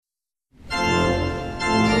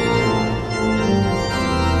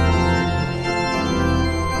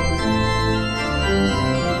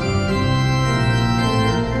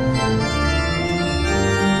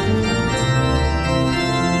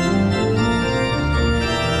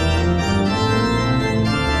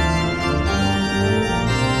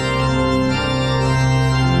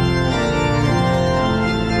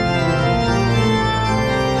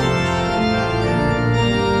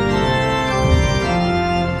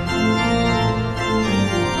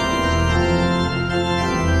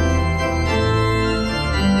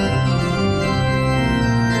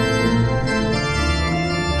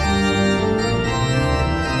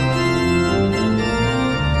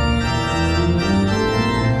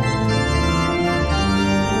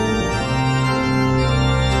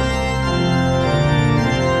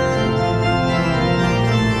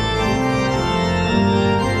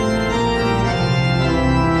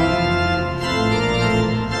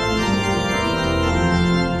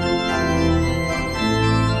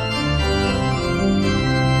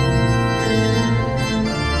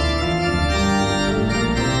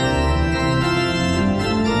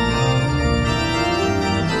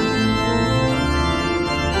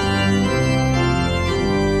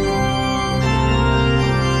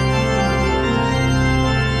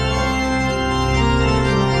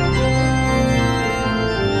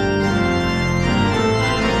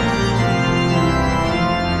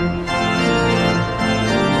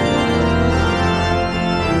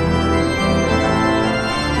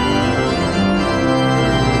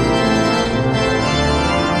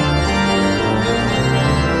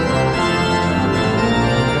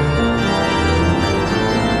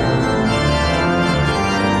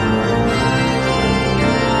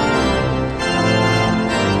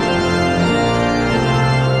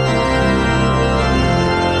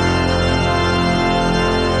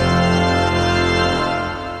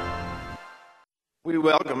We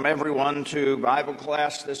welcome everyone to Bible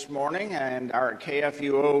class this morning and our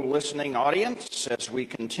KFUO listening audience as we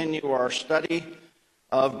continue our study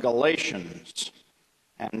of Galatians.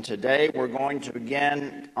 And today we're going to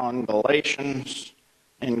begin on Galatians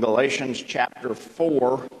chapter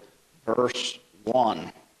 4, verse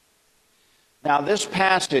 1. Now this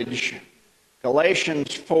passage,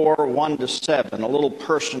 Galatians 4, 1-7, a little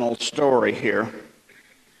personal story here.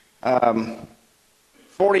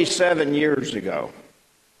 47 years ago,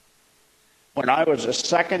 when I was a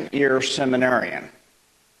second-year seminarian,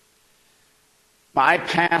 my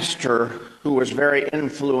pastor, who was very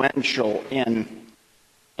influential in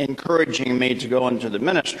encouraging me to go into the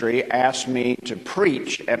ministry, asked me to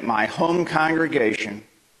preach at my home congregation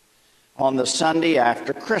on the Sunday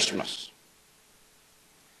after Christmas.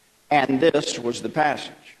 And this was the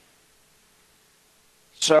passage.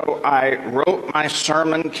 So I wrote my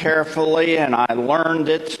sermon carefully and I learned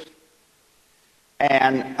it.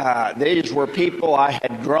 And these were people I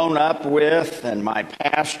had grown up with and my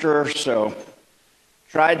pastor, so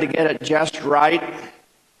tried to get it just right.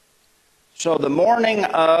 So the morning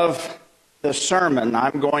of the sermon,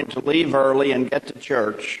 I'm going to leave early and get to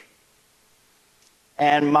church.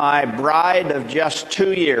 And my bride of just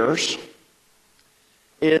 2 years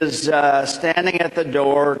is standing at the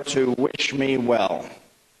door to wish me well.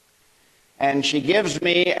 And she gives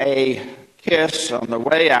me a kiss on the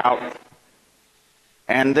way out.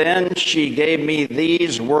 And then she gave me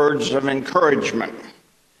these words of encouragement.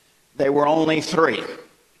 They were only 3.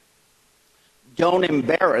 Don't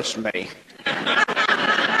embarrass me.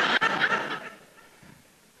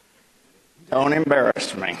 Don't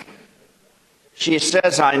embarrass me. She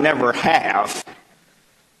says I never have.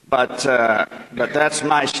 But that's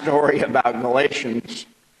my story about Galatians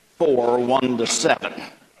 4,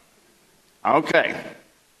 1-7. Okay,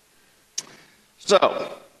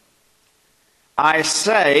 so I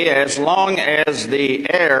say as long as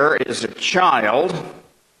the heir is a child,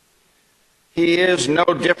 he is no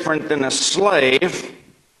different than a slave,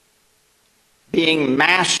 being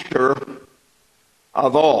master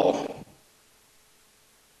of all.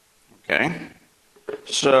 Okay,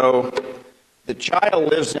 so the child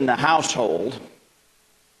lives in the household,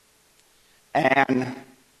 and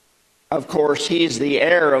of course, he's the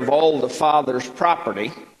heir of all the father's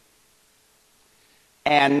property,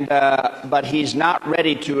 and but he's not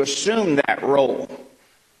ready to assume that role.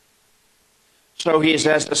 So he's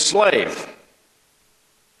as a slave,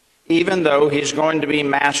 even though he's going to be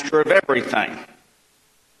master of everything.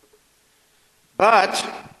 But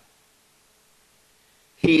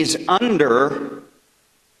he's under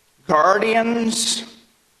guardians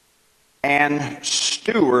and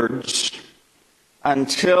stewards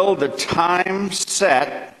until the time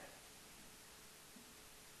set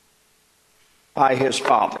by his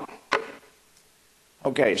father.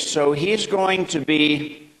 Okay, so he's going to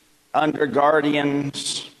be under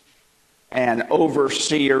guardians and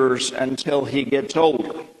overseers until he gets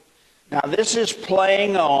older. Now, this is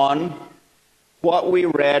playing on what we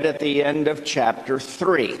read at the end of chapter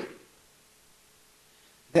 3,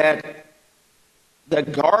 that the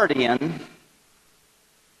guardian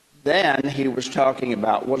then he was talking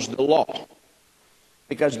about was the law.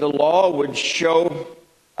 Because the law would show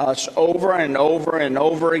us over and over and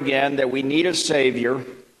over again that we need a Savior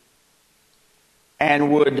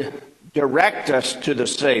and would direct us to the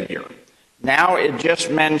Savior. Now it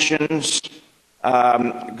just mentions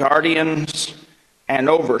guardians and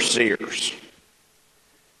overseers.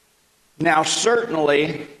 Now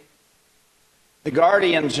certainly the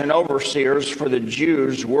guardians and overseers for the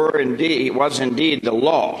Jews was indeed the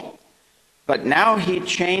law. But now he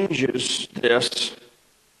changes this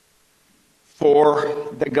for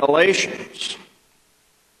the Galatians.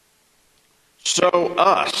 So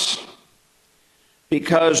us,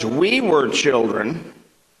 because we were children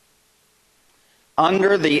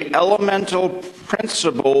under the elemental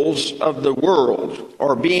principles of the world,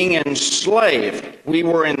 or being enslaved, we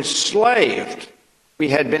were enslaved. We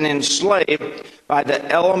had been enslaved by the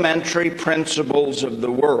elementary principles of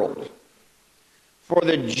the world. For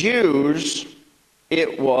the Jews,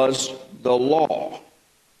 it was the law.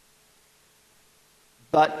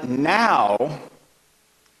 But now,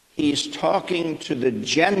 he's talking to the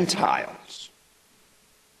Gentiles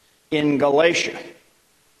in Galatia.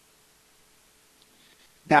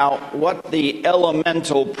 Now, what the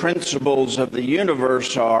elemental principles of the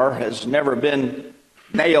universe are has never been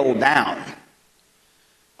nailed down.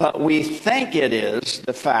 But we think it is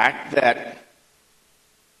the fact that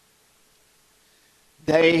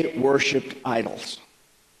they worshipped idols.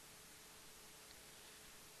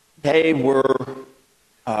 They were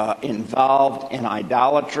involved in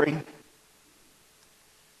idolatry.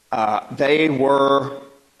 They were,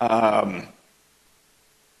 the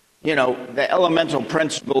elemental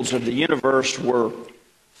principles of the universe were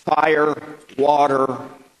fire, water,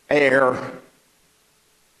 air,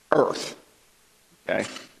 earth. Okay?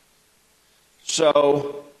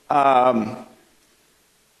 So,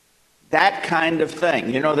 that kind of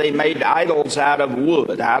thing. They made idols out of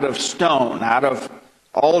wood, out of stone, out of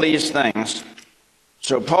all these things.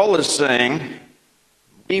 So Paul is saying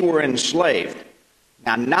we were enslaved.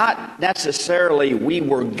 Now, not necessarily we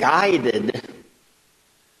were guided,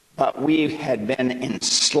 but we had been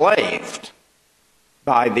enslaved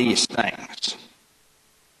by these things.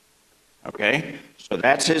 Okay? So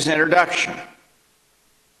that's his introduction.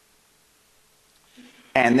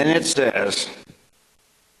 And then it says,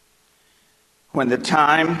 when the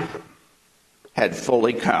time had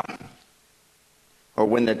fully come, or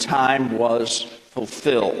when the time was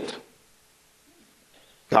fulfilled,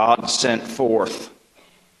 God sent forth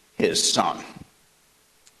his Son.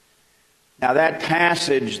 Now that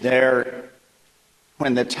passage there,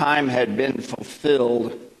 when the time had been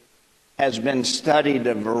fulfilled, has been studied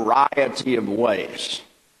a variety of ways.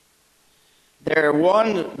 There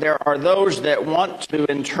are those that want to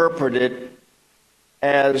interpret it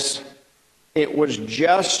as it was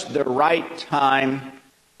just the right time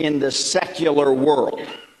in the secular world,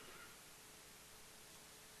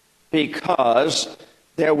 because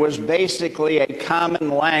there was basically a common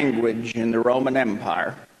language in the Roman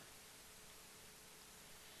Empire.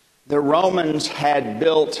 The Romans had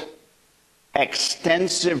built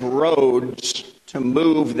extensive roads to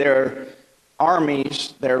move their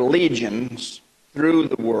armies, their legions, through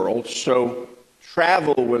the world, so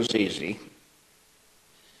travel was easy.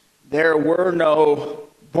 There were no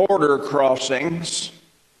border crossings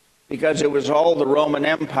because it was all the Roman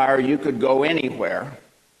Empire. You could go anywhere.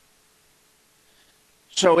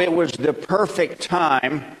 So it was the perfect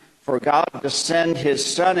time for God to send his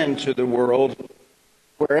Son into the world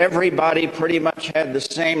where everybody pretty much had the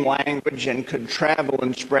same language and could travel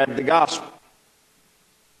and spread the gospel.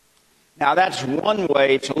 Now that's one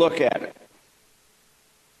way to look at it.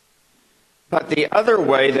 But the other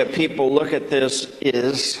way that people look at this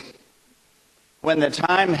is when the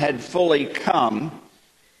time had fully come,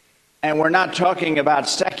 and we're not talking about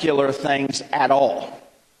secular things at all.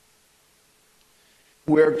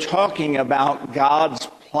 We're talking about God's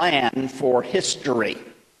plan for history.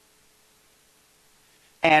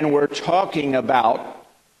 And we're talking about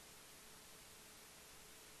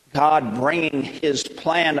God bringing his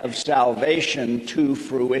plan of salvation to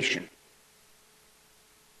fruition.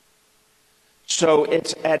 So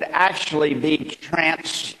it actually be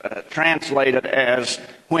translated as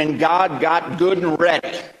when God got good and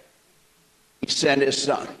ready, he sent his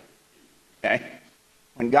Son. Okay?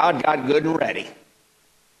 When God got good and ready,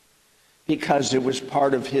 because it was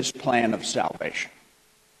part of his plan of salvation.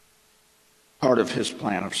 Part of his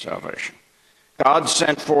plan of salvation. God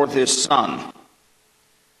sent forth his Son,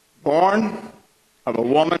 born of a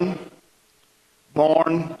woman,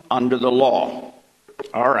 born under the law.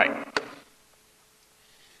 All right.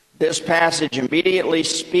 This passage immediately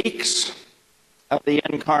speaks of the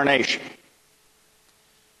incarnation.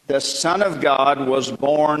 The Son of God was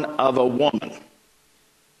born of a woman.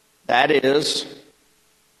 That is,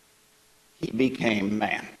 he became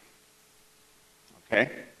man.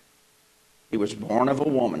 Okay? He was born of a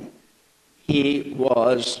woman. He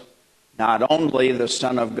was not only the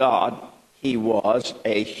Son of God, he was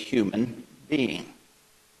a human being.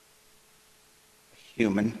 A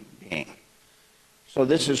human being. So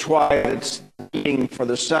this is why it's reading for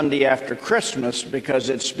the Sunday after Christmas, because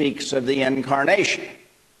it speaks of the incarnation.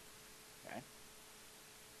 Okay?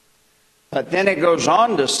 But then it goes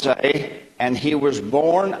on to say, and he was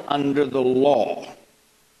born under the law.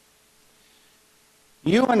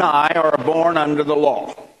 You and I are born under the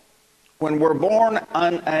law. When we're born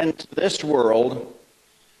into this world,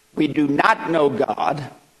 we do not know God.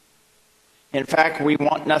 In fact, we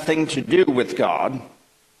want nothing to do with God.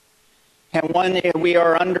 And when we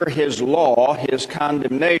are under his law, his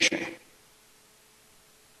condemnation.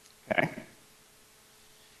 Okay?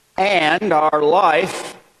 And our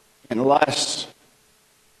life, unless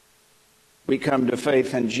we come to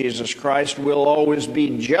faith in Jesus Christ, will always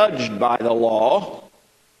be judged by the law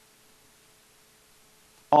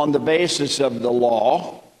on the basis of the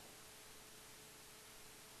law.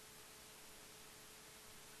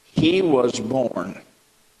 He was born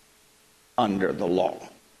under the law.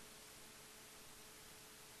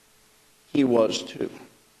 He was too.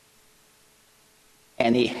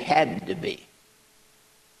 And he had to be.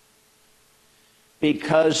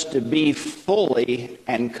 Because to be fully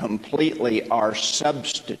and completely our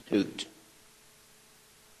substitute,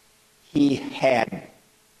 He had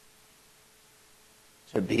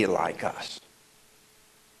to be like us.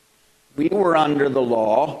 We were under the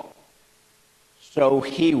law, so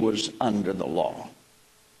he was under the law.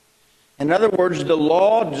 In other words, the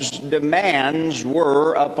law's demands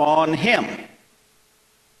were upon him,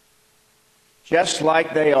 just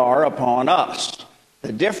like they are upon us.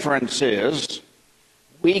 The difference is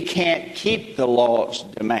we can't keep the law's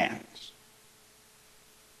demands.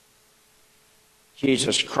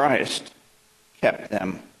 Jesus Christ kept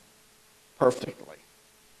them perfectly.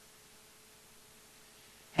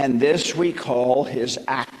 And this we call his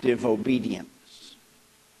active obedience.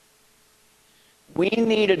 We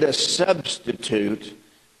needed a substitute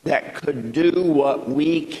that could do what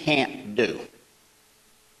we can't do.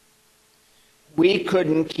 We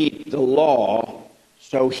couldn't keep the law,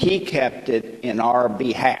 so he kept it in our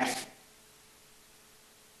behalf.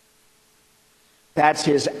 That's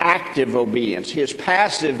his active obedience. His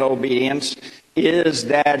passive obedience is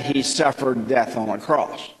that he suffered death on a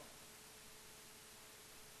cross.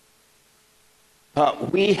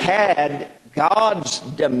 But we had God's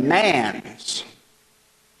demands.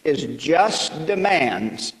 His just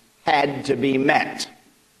demands had to be met.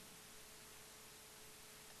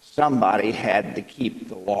 Somebody had to keep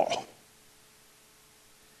the law.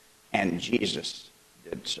 And Jesus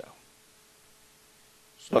did so.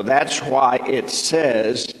 So that's why it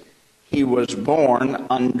says he was born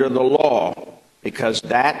under the law, because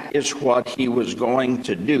that is what he was going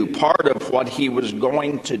to do. Part of what he was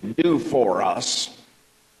going to do for us,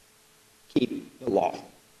 keep the law.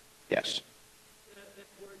 Yes.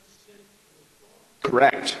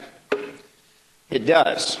 Correct. It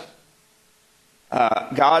does.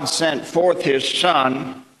 God sent forth his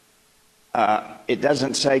Son. It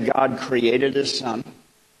doesn't say God created his Son.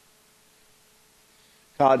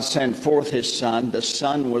 God sent forth his Son. The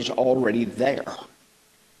Son was already there.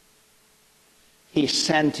 He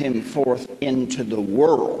sent him forth into the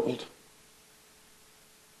world,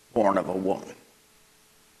 born of a woman.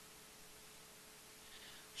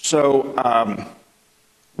 So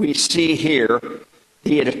we see here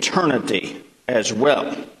the eternity as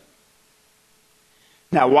well.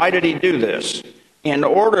 Now, why did he do this? In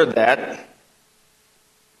order that,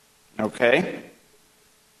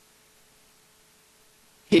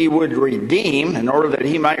 he would redeem, in order that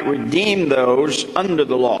he might redeem those under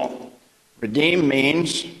the law. Redeem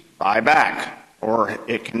means buy back, or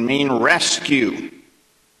it can mean rescue,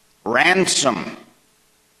 ransom.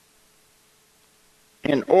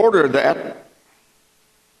 In order that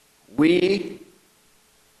we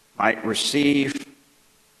might receive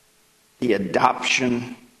the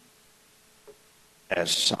adoption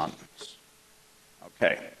as sons.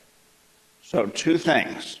 Okay, so two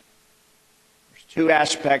things. There's two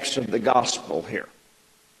aspects of the gospel here.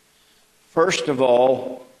 First of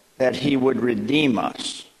all, that he would redeem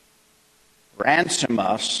us, ransom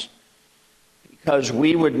us, because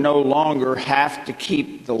we would no longer have to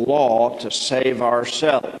keep the law to save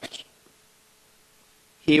ourselves.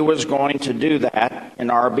 He was going to do that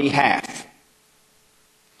in our behalf.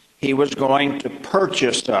 He was going to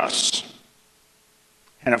purchase us.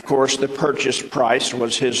 And of course, the purchase price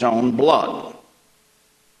was his own blood,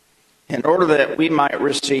 in order that we might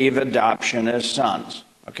receive adoption as sons.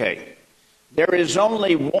 Okay, there is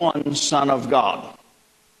only one Son of God,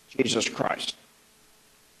 Jesus Christ.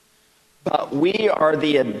 But we are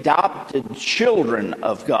the adopted children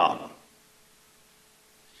of God.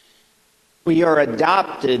 We are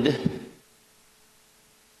adopted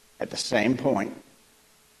at the same point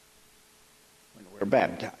when we're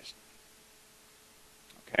baptized.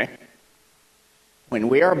 Okay? When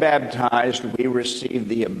we are baptized, we receive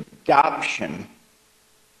the adoption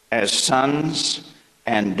as sons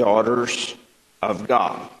and daughters of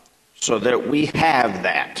God, so that we have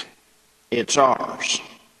that. It's ours.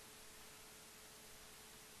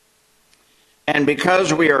 And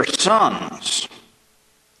because we are sons,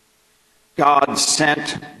 God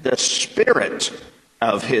sent the Spirit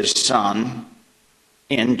of his Son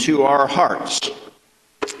into our hearts.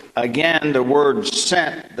 Again, the word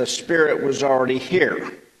sent, the Spirit was already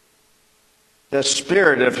here. The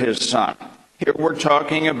Spirit of his Son. Here we're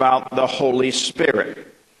talking about the Holy Spirit.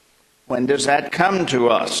 When does that come to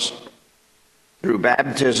us? Through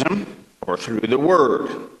baptism or through the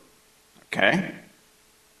Word. Okay?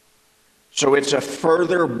 So it's a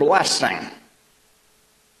further blessing.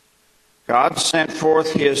 God sent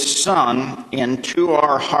forth his Son into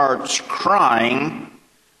our hearts, crying,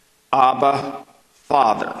 Abba,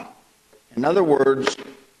 Father. In other words,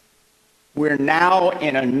 we're now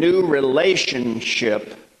in a new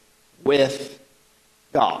relationship with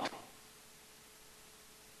God.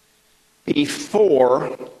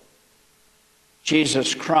 Before,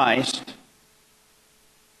 Jesus Christ,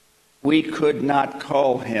 we could not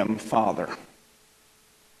call him Father.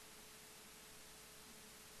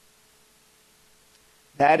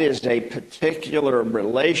 That is a particular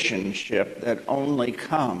relationship that only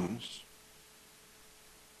comes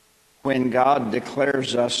when God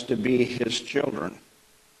declares us to be his children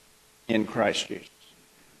in Christ Jesus.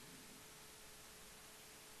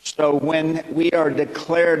 So when we are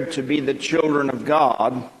declared to be the children of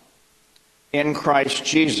God in Christ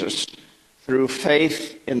Jesus, through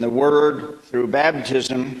faith in the Word, through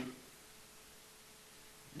baptism,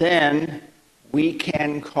 then we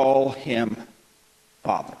can call him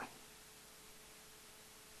Father.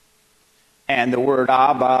 And the word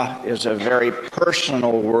Abba is a very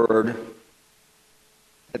personal word,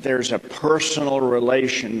 that there's a personal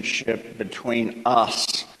relationship between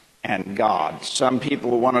us and God. Some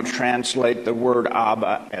people want to translate the word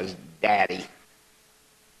Abba as daddy.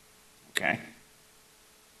 Okay?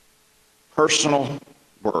 Personal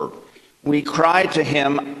word. We cry to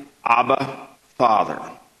him, Abba, Father.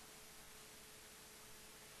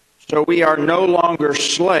 So we are no longer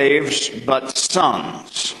slaves, but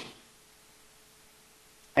sons.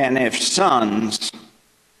 And if sons,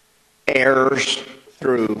 heirs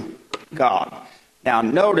through God. Now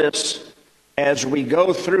notice, as we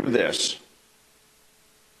go through this,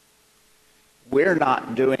 we're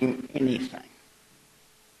not doing anything.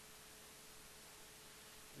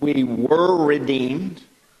 We were redeemed.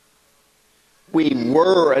 We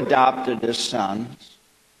were adopted as sons.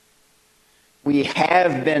 We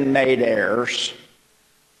have been made heirs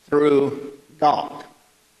through God.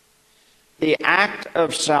 The act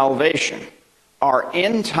of salvation, our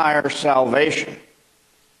entire salvation,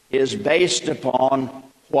 is based upon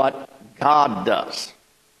what God does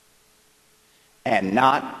and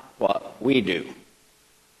not what we do.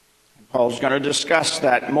 Paul's going to discuss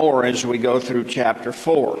that more as we go through chapter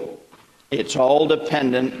 4. It's all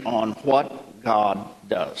dependent on what God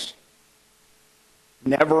does,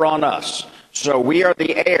 never on us. So we are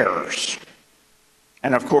the heirs.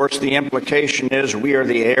 And of course, the implication is we are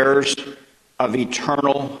the heirs of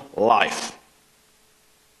eternal life.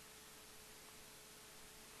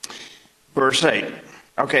 Verse 8.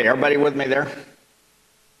 Okay, everybody with me there?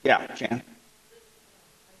 Yeah, Jan.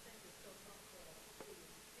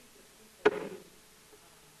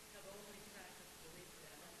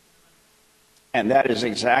 And that is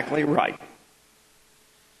exactly right.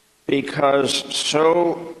 Because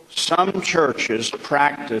some churches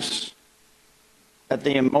practice that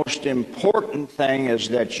the most important thing is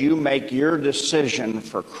that you make your decision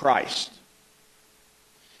for Christ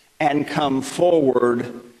and come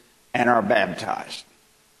forward and are baptized.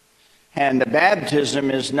 And the baptism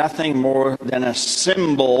is nothing more than a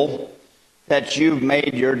symbol that you've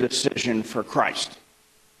made your decision for Christ.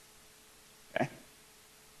 Okay?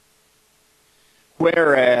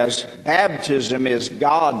 Whereas baptism is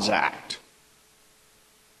God's act.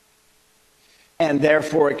 And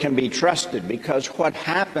therefore it can be trusted, because what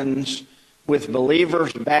happens with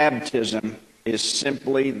believers' baptism is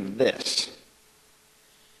simply this.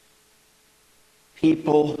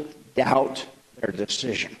 People doubt their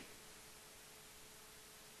decision.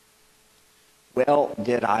 Well,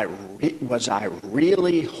 was I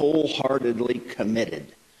really wholeheartedly committed?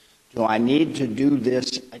 Do I need to do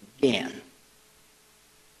this again?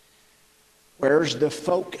 Where's the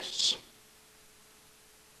focus?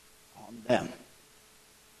 On them.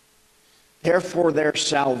 Therefore, their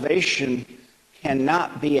salvation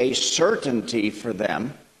cannot be a certainty for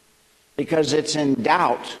them, because it's in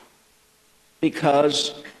doubt,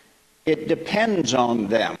 because it depends on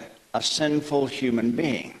them, a sinful human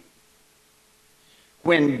being.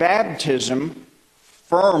 When baptism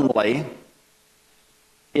firmly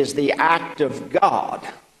is the act of God,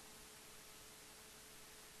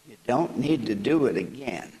 you don't need to do it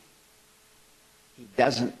again. He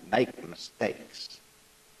doesn't make mistakes.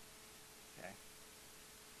 Okay?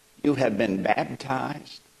 You have been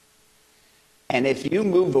baptized, and if you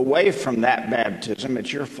move away from that baptism,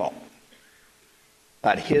 it's your fault.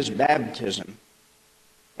 But his baptism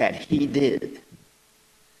that he did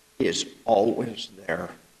is always there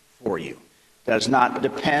for you. Does not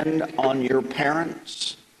depend on your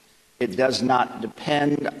parents. It does not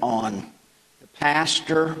depend on the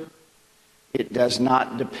pastor. It does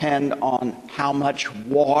not depend on how much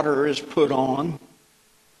water is put on.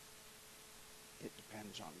 It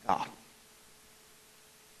depends on God.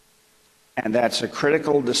 And that's a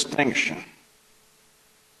critical distinction.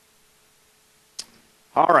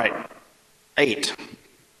 All right, 8.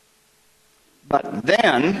 But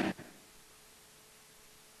then,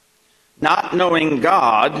 not knowing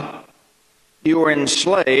God, you were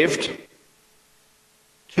enslaved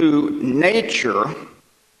to nature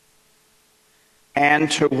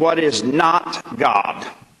and to what is not God.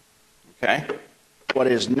 Okay? What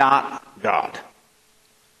is not God.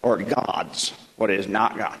 Or gods. What is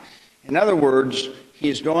not God. In other words,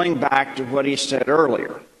 he's going back to what he said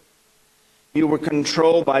earlier. You were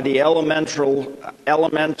controlled by the elemental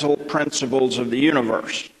principles of the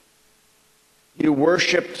universe. You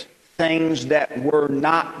worshipped things that were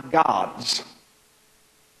not gods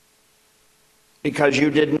because you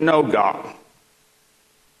didn't know God.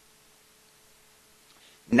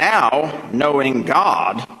 Now, knowing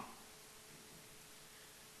God,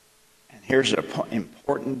 and here's an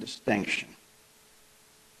important distinction,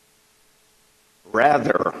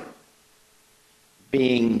 rather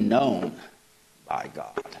being known by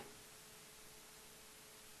God.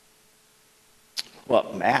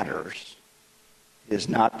 What matters is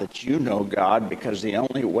not that you know God, because the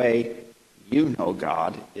only way you know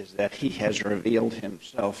God is that he has revealed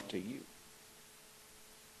himself to you.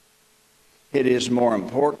 It is more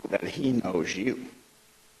important that he knows you.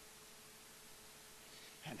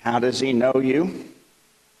 And how does he know you?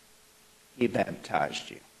 He baptized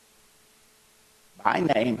you by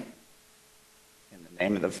name, in the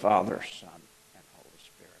name of the Father, Son, and Holy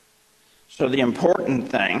Spirit. So the important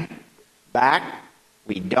thing,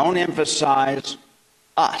 we don't emphasize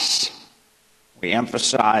us. We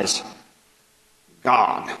emphasize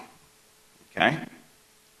God. Okay?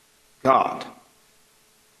 God.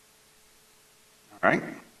 All right?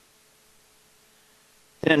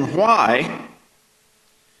 Then why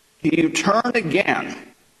do you turn again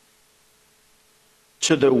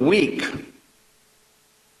to the weak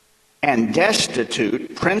and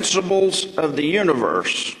destitute principles of the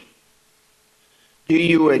universe? Do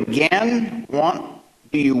you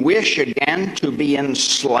wish again to be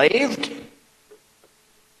enslaved?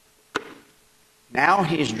 Now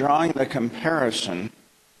he's drawing the comparison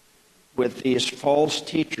with these false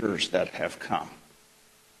teachers that have come.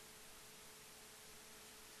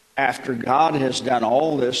 After God has done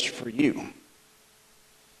all this for you,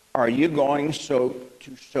 are you going to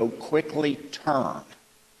so quickly turn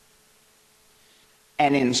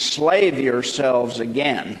and enslave yourselves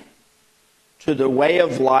again to the way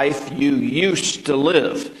of life you used to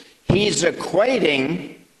live? He's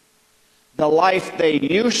equating the life they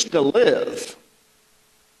used to live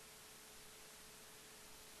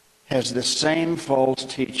as the same false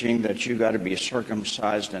teaching that you got to be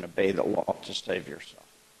circumcised and obey the law to save yourself.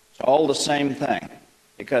 It's all the same thing,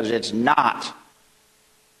 because it's not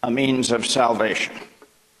a means of salvation.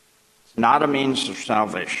 It's not a means of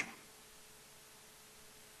salvation.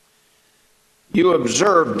 You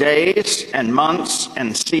observe days and months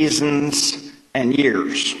and seasons and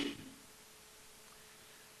years.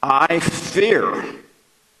 I fear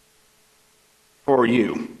for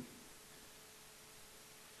you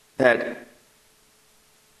that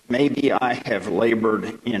maybe I have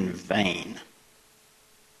labored in vain.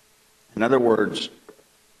 In other words,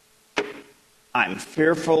 I'm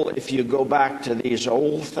fearful if you go back to these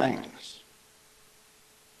old things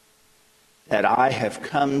that I have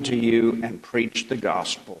come to you and preached the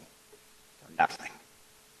gospel for nothing.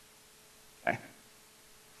 Okay?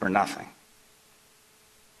 For nothing.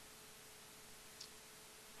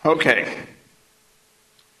 Okay.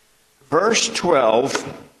 Verse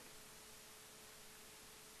 12,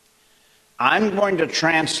 I'm going to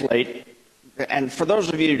translate, and for those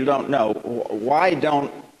of you who don't know, why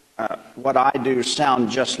don't what I do sound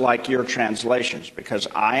just like your translations? Because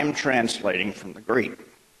I am translating from the Greek.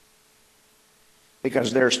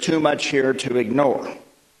 Because there's too much here to ignore.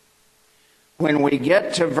 When we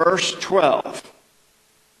get to verse 12,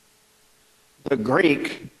 the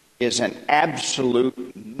Greek is an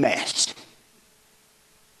absolute mess.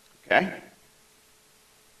 Okay?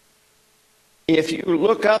 If you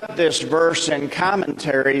look up this verse in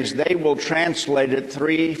commentaries, they will translate it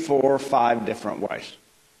 3, 4, 5 different ways.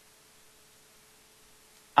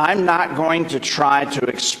 I'm not going to try to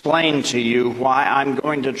explain to you why I'm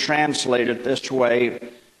going to translate it this way,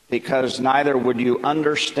 because neither would you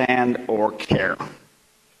understand or care.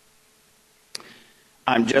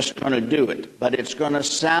 I'm just going to do it, but it's going to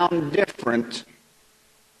sound different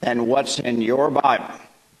than what's in your Bible.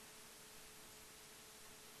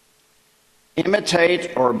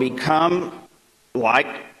 Imitate or become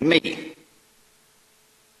like me,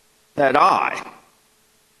 that I,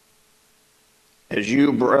 as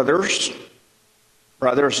you brothers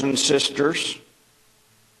and sisters,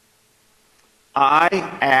 I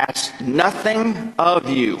ask nothing of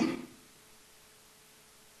you.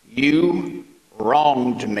 You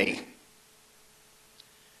wronged me.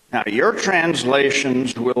 Now, your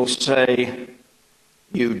translations will say,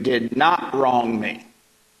 you did not wrong me.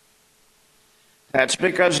 That's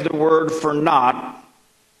because the word for not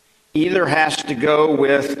either has to go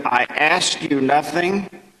with I ask you nothing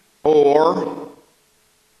or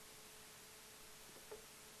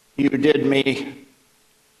you did me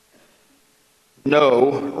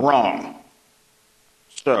no wrong.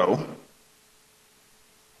 So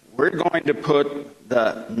we're going to put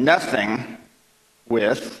the nothing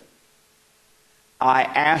with I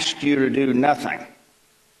asked you to do nothing.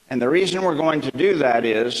 And the reason we're going to do that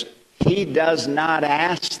is he does not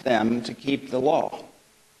ask them to keep the law.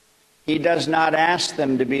 He does not ask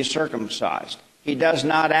them to be circumcised. He does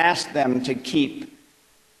not ask them to keep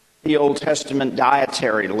the Old Testament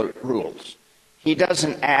dietary rules. He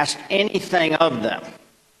doesn't ask anything of them.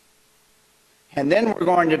 And then we're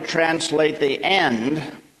going to translate the end,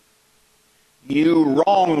 you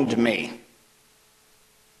wronged me.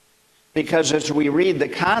 Because as we read the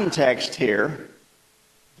context here,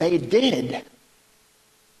 they did.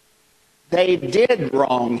 They did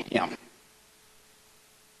wrong him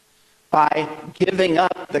by giving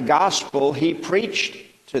up the gospel he preached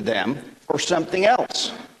to them for something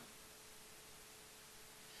else.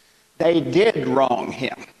 They did wrong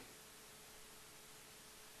him.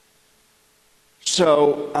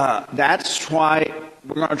 So that's why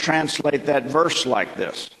we're going to translate that verse like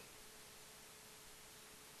this.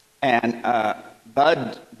 And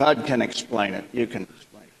Bud can explain it. You can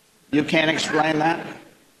explain it. You can't explain that?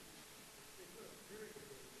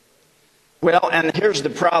 Well, and here's the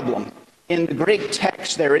problem. In the Greek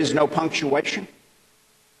text, there is no punctuation.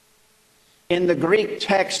 In the Greek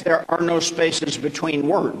text, there are no spaces between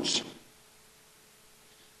words.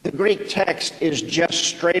 The Greek text is just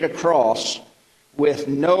straight across with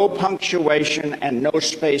no punctuation and no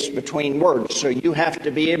space between words. So you have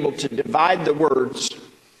to be able to divide the words,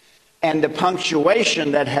 and the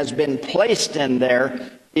punctuation that has been placed in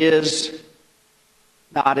there is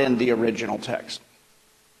not in the original text.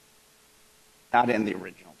 Not in the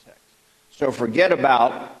original text. So forget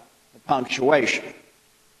about the punctuation.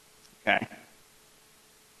 Okay?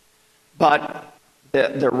 But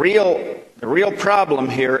the real problem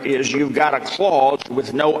here is you've got a clause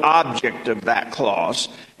with no object of that clause,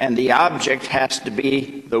 and the object has to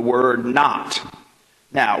be the word not.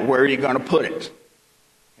 Now, where are you going to put it?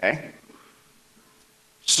 Okay?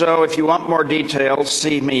 So if you want more details,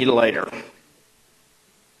 see me later.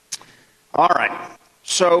 All right.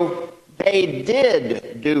 So they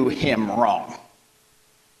did do him wrong.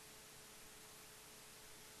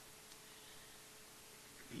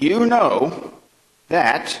 You know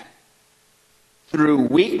that through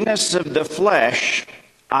weakness of the flesh,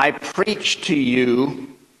 I preached to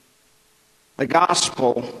you the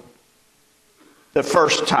gospel the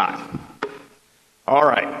first time. All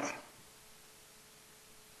right.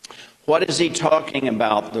 What is he talking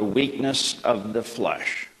about, the weakness of the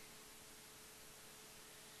flesh?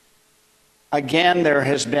 Again, there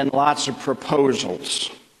has been lots of proposals.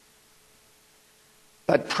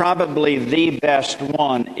 But probably the best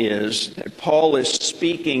one is that Paul is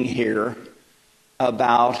speaking here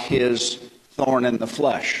about his thorn in the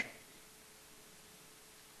flesh.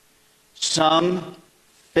 Some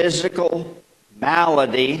physical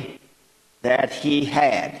malady that he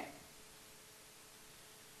had.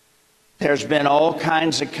 There's been all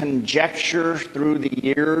kinds of conjecture through the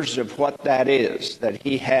years of what that is, that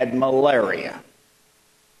he had malaria,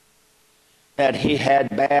 that he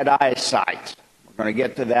had bad eyesight. We're going to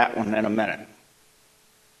get to that one in a minute.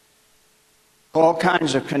 All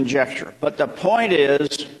kinds of conjecture. But the point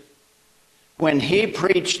is, when he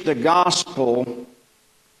preached the gospel,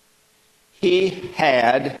 he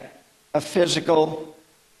had a physical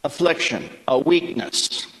affliction, a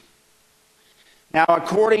weakness. Now,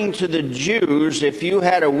 according to the Jews, if you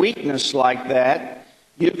had a weakness like that,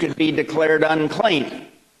 you could be declared unclean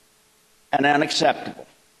and unacceptable.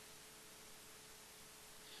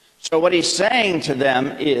 So what he's saying to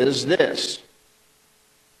them is this: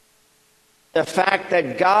 the fact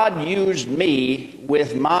that God used me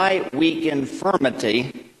with my weak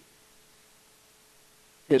infirmity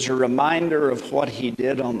is a reminder of what he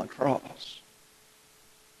did on the cross.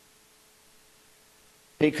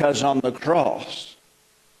 Because on the cross,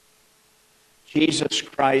 Jesus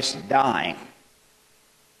Christ dying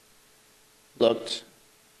looked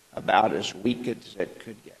about as weak as it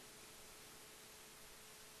could get.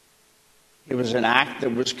 It was an act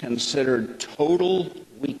that was considered total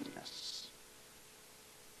weakness,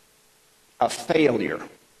 a failure.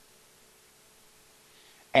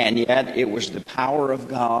 And yet it was the power of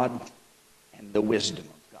God and the wisdom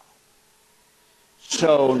of God.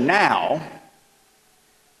 So now,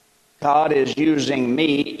 God is using me,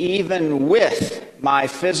 even with my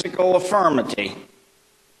physical infirmity,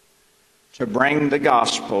 to bring the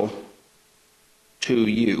gospel to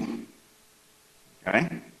you. Okay?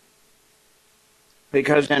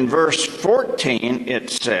 Because in verse 14 it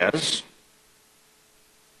says,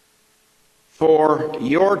 "For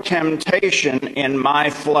your temptation in my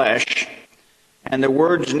flesh," and the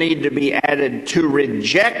words need to be added, "to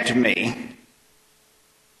reject me,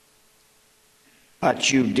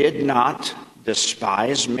 but you did not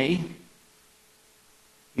despise me.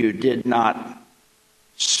 You did not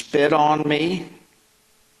spit on me,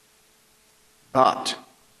 but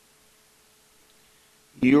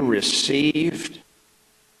you received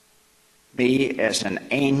me as an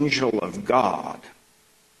angel of God,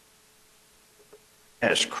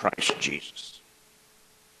 as Christ Jesus."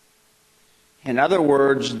 In other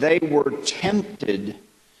words, they were tempted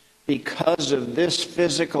because of this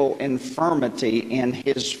physical infirmity in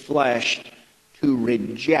his flesh to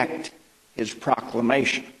reject his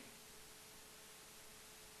proclamation.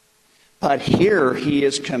 But here he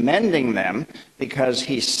is commending them because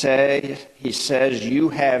he says, "You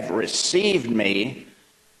have received me,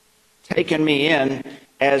 taken me in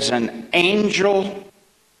as an angel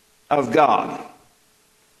of God,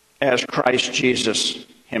 as Christ Jesus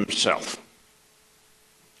himself."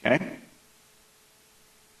 Okay?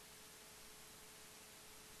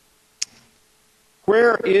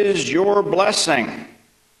 Where is your blessing?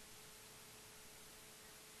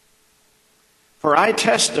 For I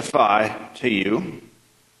testify to you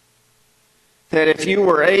that if you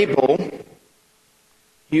were able,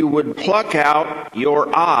 you would pluck out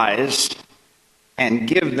your eyes and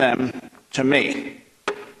give them to me.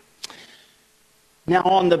 Now,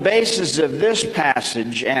 on the basis of this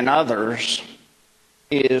passage and others,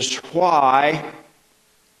 is why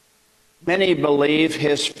many believe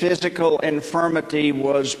his physical infirmity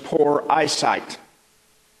was poor eyesight.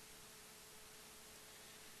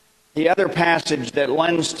 The other passage that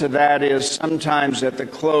lends to that is sometimes at the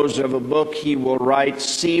close of a book he will write,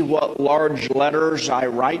 "See what large letters I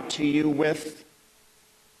write to you with."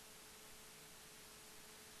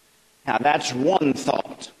 Now that's one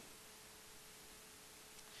thought.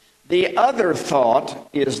 The other thought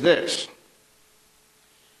is this.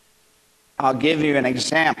 I'll give you an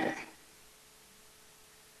example.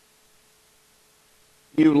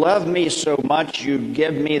 You love me so much you'd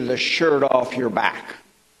give me the shirt off your back.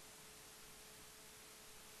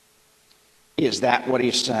 Is that what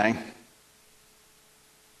he's saying?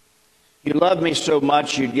 You love me so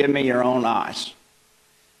much you'd give me your own eyes.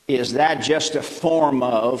 Is that just a form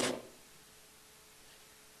of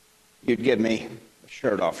you'd give me the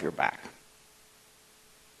shirt off your back?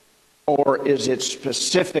 Or is it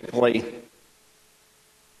specifically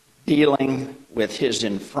dealing with his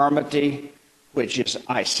infirmity, which is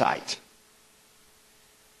eyesight?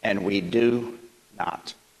 And we do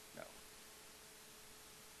not know.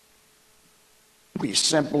 We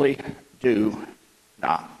simply do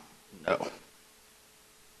not know.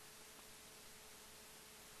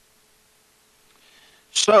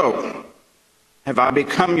 So, have I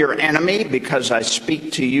become your enemy because I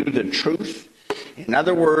speak to you the truth? In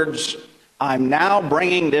other words, I'm now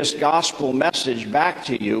bringing this gospel message back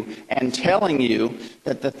to you and telling you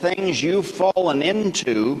that the things you've fallen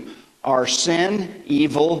into are sin,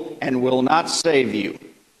 evil, and will not save you.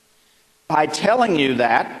 By telling you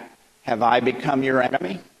that, have I become your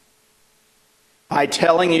enemy? By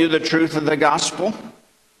telling you the truth of the gospel,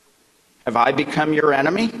 have I become your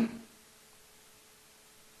enemy?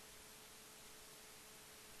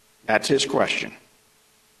 That's his question.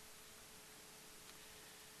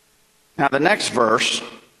 Now, the next verse,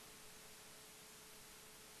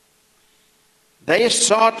 they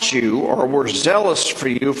sought you or were zealous for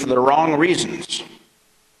you for the wrong reasons.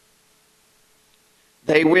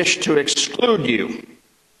 They wished to exclude you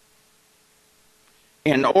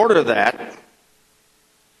in order that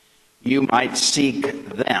you might seek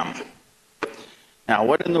them. Now,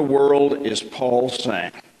 what in the world is Paul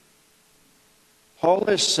saying? Paul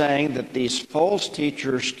is saying that these false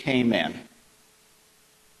teachers came in.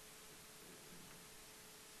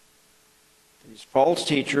 These false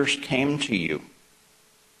teachers came to you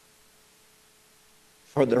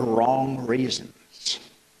for the wrong reasons.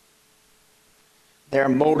 Their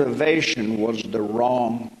motivation was the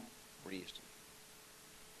wrong reason.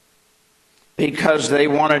 Because they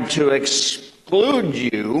wanted to exclude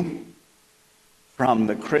you from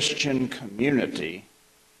the Christian community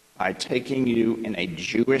by taking you in a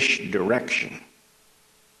Jewish direction,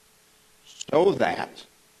 so that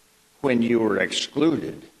when you were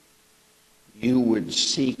excluded, you would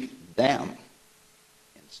seek them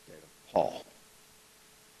instead of Paul.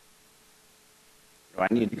 Do I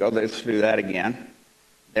need to go through that again?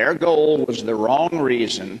 Their goal was the wrong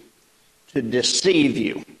reason, to deceive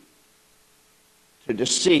you,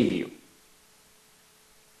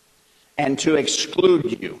 and to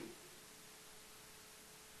exclude you,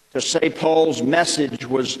 to say Paul's message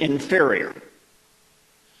was inferior,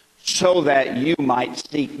 so that you might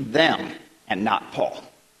seek them and not Paul.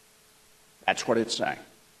 That's what it's saying.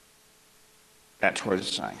 That's what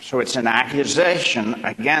it's saying. So it's an accusation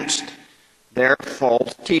against their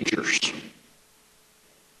false teachers.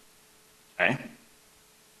 Okay?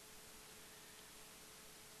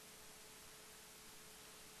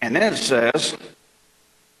 And then it says,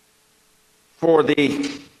 for the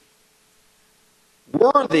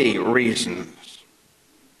worthy reasons.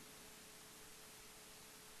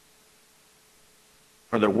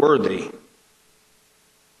 For the worthy,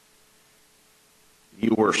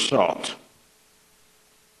 you were sought.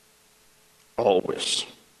 Always.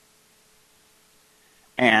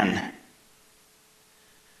 And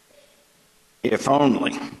if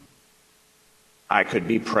only I could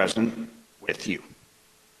be present with you.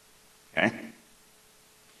 Okay?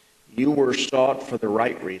 You were sought for the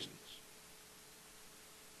right reasons.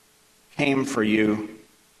 Came for you.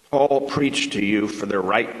 Paul preached to you for the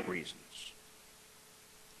right reasons.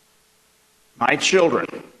 My children,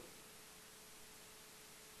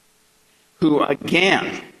 who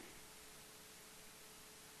again,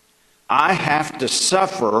 I have to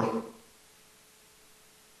suffer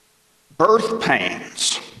birth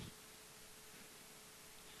pains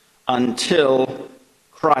until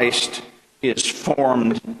Christ is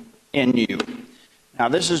formed in you. Now,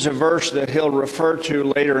 this is a verse that he'll refer to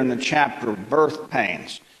later in the chapter, birth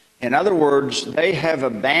pains. In other words, they have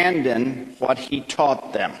abandoned what he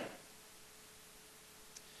taught them.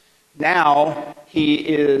 Now, he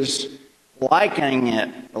is likening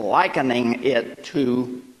it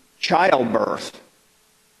to childbirth.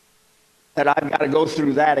 That I've got to go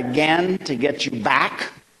through that again to get you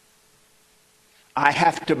back. I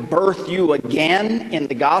have to birth you again in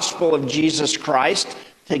the gospel of Jesus Christ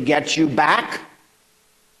to get you back.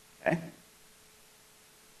 Okay?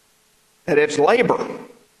 That it's labor.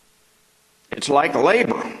 It's like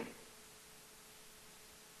labor.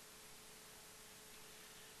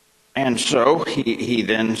 And so he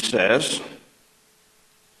then says,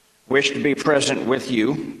 wish to be present with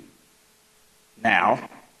you now,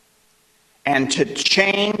 and to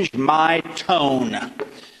change my tone,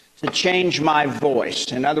 to change my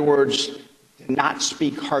voice. In other words, to not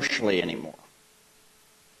speak harshly anymore.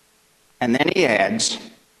 And then he adds,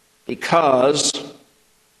 because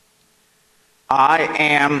I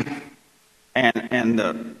am, I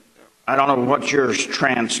don't know what yours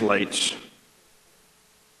translates,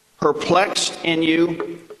 perplexed in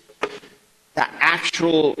you. The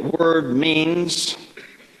actual word means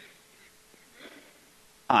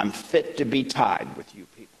I'm fit to be tied with you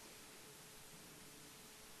people.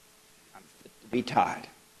 I'm fit to be tied.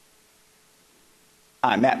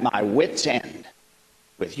 I'm at my wit's end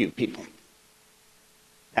with you people.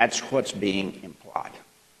 That's what's being implied.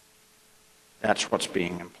 That's what's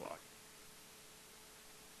being implied.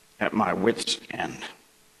 At my wit's end.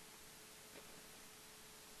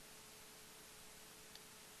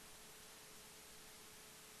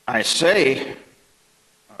 I say,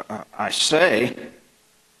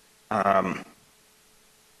 and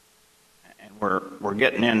we're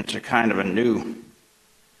getting into kind of a new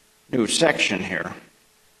section here.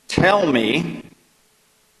 Tell me,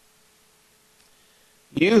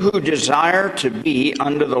 you who desire to be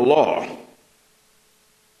under the law,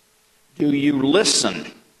 do you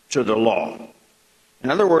listen to the law?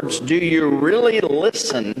 In other words, do you really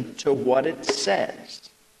listen to what it says?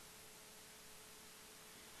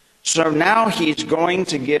 So now he's going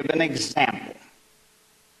to give an example.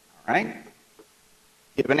 All right?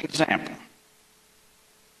 Give an example.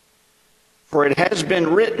 For it has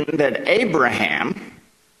been written that Abraham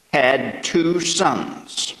had 2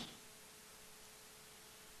 sons.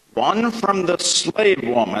 One from the slave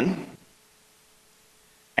woman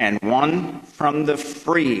and one from the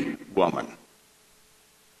free woman.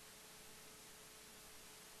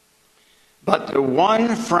 But the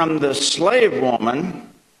one from the slave woman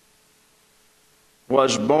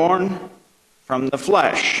was born from the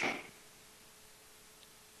flesh.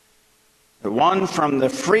 The one from the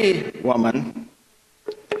free woman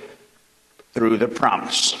through the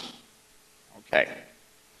promise. Okay.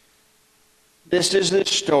 This is the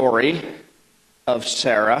story of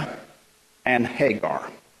Sarah and Hagar.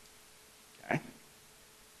 Okay.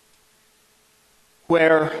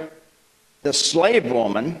 Where the slave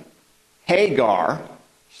woman, Hagar,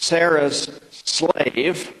 Sarah's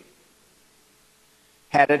slave,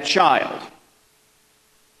 had a child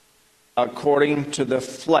according to the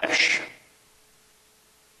flesh.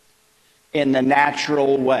 in the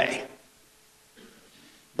natural way.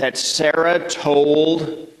 That Sarah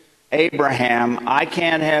told Abraham, I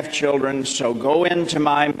can't have children, so go into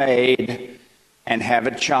my maid and have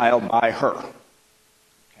a child by her.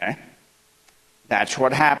 Okay? That's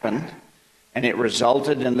what happened, and it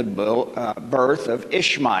resulted in the birth of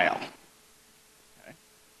Ishmael. Okay?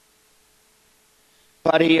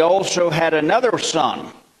 But he also had another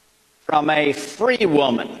son from a free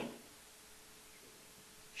woman.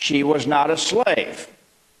 She was not a slave.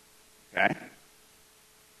 Okay?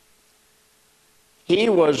 He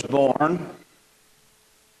was born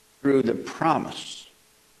through the promise.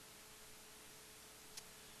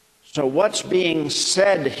 So what's being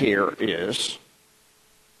said here is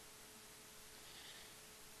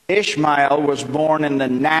Ishmael was born in the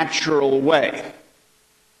natural way,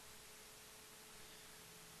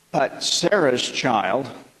 but Sarah's child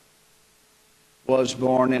was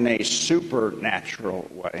born in a supernatural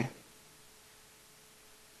way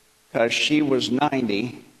because she was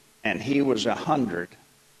 90 and he was 100,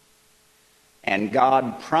 and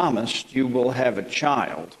God promised you will have a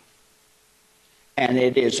child, and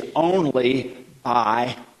it is only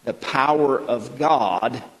by the power of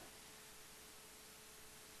God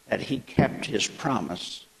that he kept his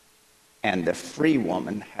promise, and the free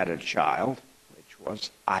woman had a child, which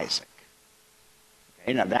was Isaac.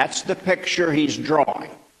 Okay, now that's the picture he's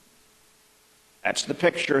drawing. That's the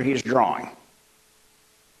picture he's drawing.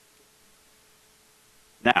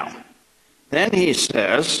 Now, then he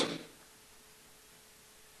says,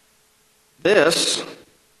 this,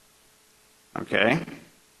 okay,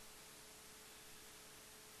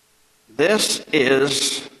 this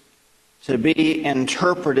is to be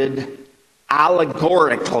interpreted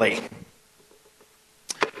allegorically.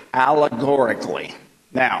 Allegorically.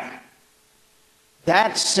 Now,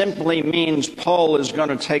 that simply means Paul is going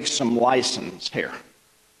to take some license here.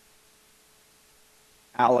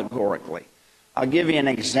 Allegorically. I'll give you an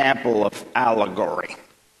example of allegory.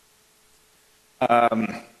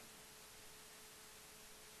 The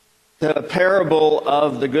parable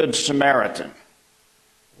of the Good Samaritan.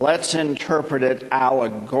 Let's interpret it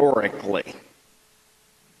allegorically.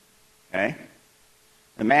 Okay?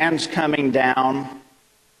 The man's coming down.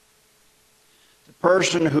 The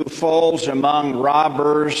person who falls among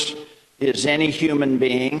robbers is any human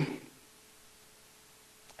being.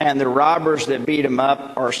 And the robbers that beat him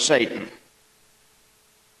up are Satan.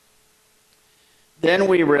 Then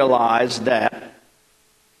we realize that the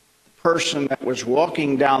person that was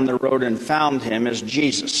walking down the road and found him is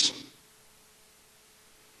Jesus.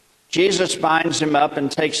 Jesus binds him up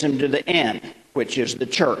and takes him to the inn, which is the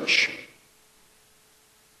church,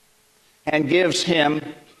 and gives him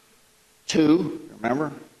two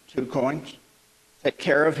coins. Take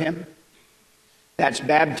care of him. That's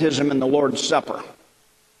baptism in the Lord's Supper.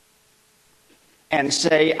 And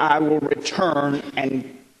say, I will return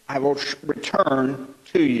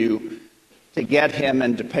to you to get him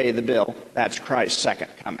and to pay the bill. That's Christ's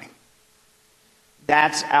second coming.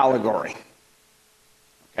 That's allegory.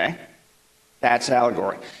 Okay? That's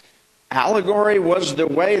allegory. Allegory was the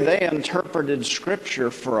way they interpreted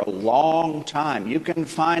Scripture for a long time. You can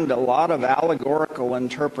find a lot of allegorical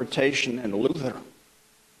interpretation in Luther.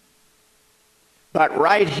 But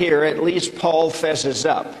right here, at least Paul fesses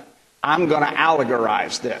up. I'm going to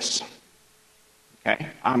allegorize this. Okay?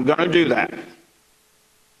 I'm going to do that.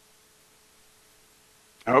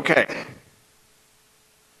 Okay.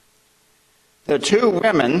 The two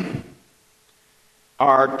women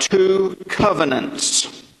are two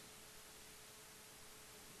covenants.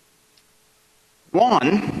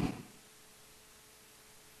 One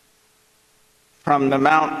from the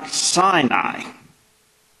Mount Sinai.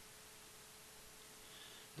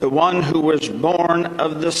 The one who was born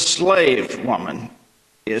of the slave woman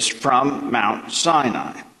is from Mount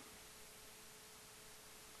Sinai,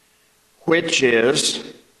 which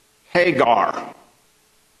is Hagar.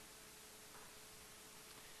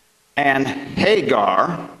 And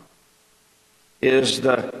Hagar is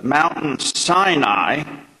the mountain Sinai,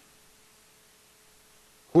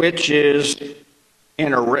 which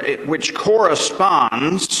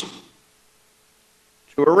corresponds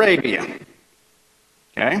to Arabia.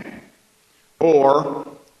 Okay? Or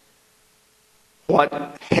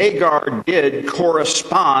what Hagar did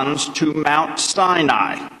corresponds to Mount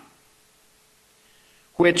Sinai,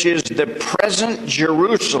 which is the present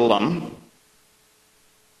Jerusalem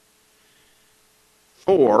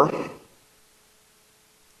for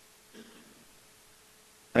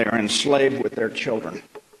they are enslaved with their children.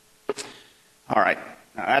 All right,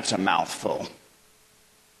 now that's a mouthful.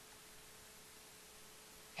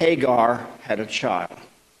 Hagar had a child.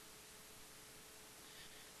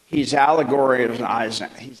 he's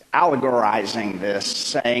allegorizing this,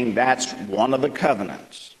 saying that's one of the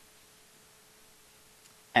covenants.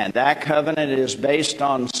 And that covenant is based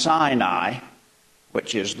on Sinai,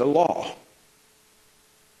 which is the law.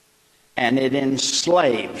 And it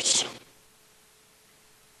enslaves.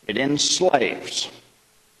 It enslaves.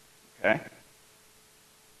 Okay?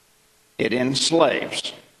 It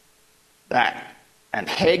enslaves. That. And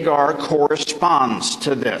Hagar corresponds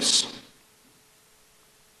to this.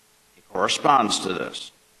 He corresponds to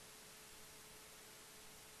this.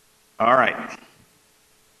 All right.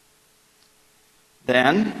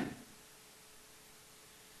 Then,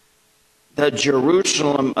 the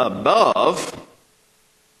Jerusalem above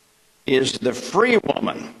is the free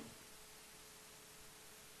woman.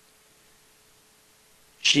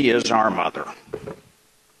 She is our mother.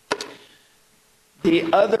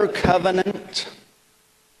 The other covenant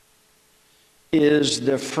is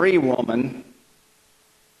the free woman,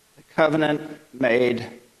 the covenant made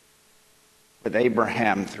with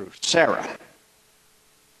Abraham through Sarah.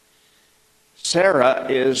 Sarah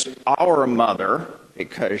is our mother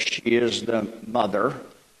because she is the mother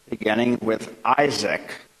beginning with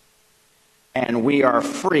Isaac, and we are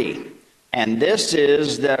free. And this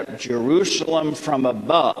is the Jerusalem from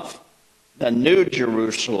above, the new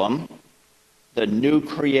Jerusalem, the new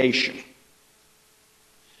creation.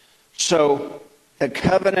 So the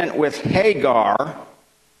covenant with Hagar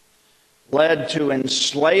led to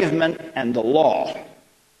enslavement and the law.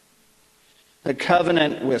 The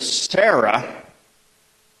covenant with Sarah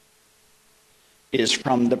is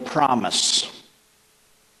from the promise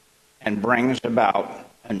and brings about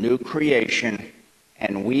a new creation,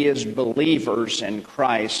 and we as believers in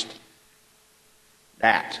Christ,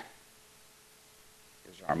 that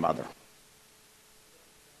is our mother.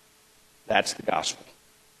 That's the gospel.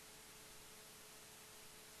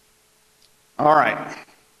 All right. A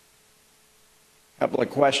couple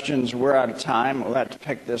of questions. We're out of time. We'll have to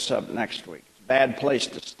pick this up next week. It's a bad place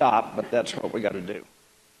to stop, but that's what we got to do.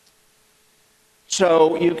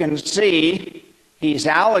 So you can see he's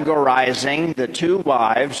allegorizing the two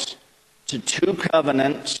wives to two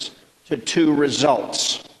covenants to two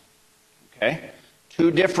results. Okay?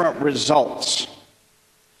 Two different results.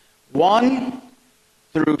 One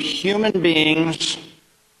through human beings,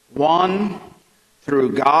 one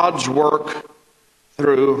through God's work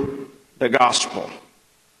through the gospel.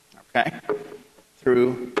 Okay?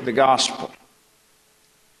 Through the gospel.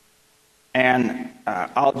 And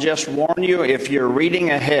I'll just warn you, if you're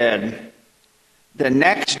reading ahead, the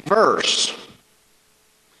next verse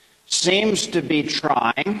seems to be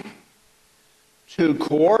trying to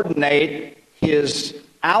coordinate his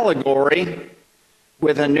allegory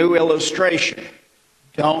with a new illustration.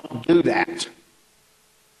 Don't do that.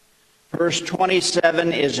 Verse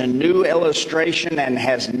 27 is a new illustration and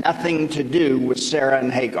has nothing to do with Sarah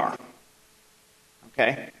and Hagar.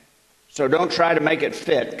 Okay? So don't try to make it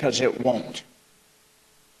fit, because it won't.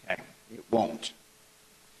 Okay? It won't.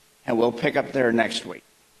 And we'll pick up there next week.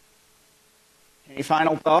 Any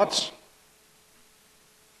final thoughts?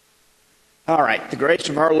 All right. The grace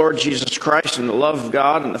of our Lord Jesus Christ and the love of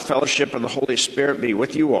God and the fellowship of the Holy Spirit be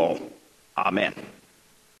with you all. Amen.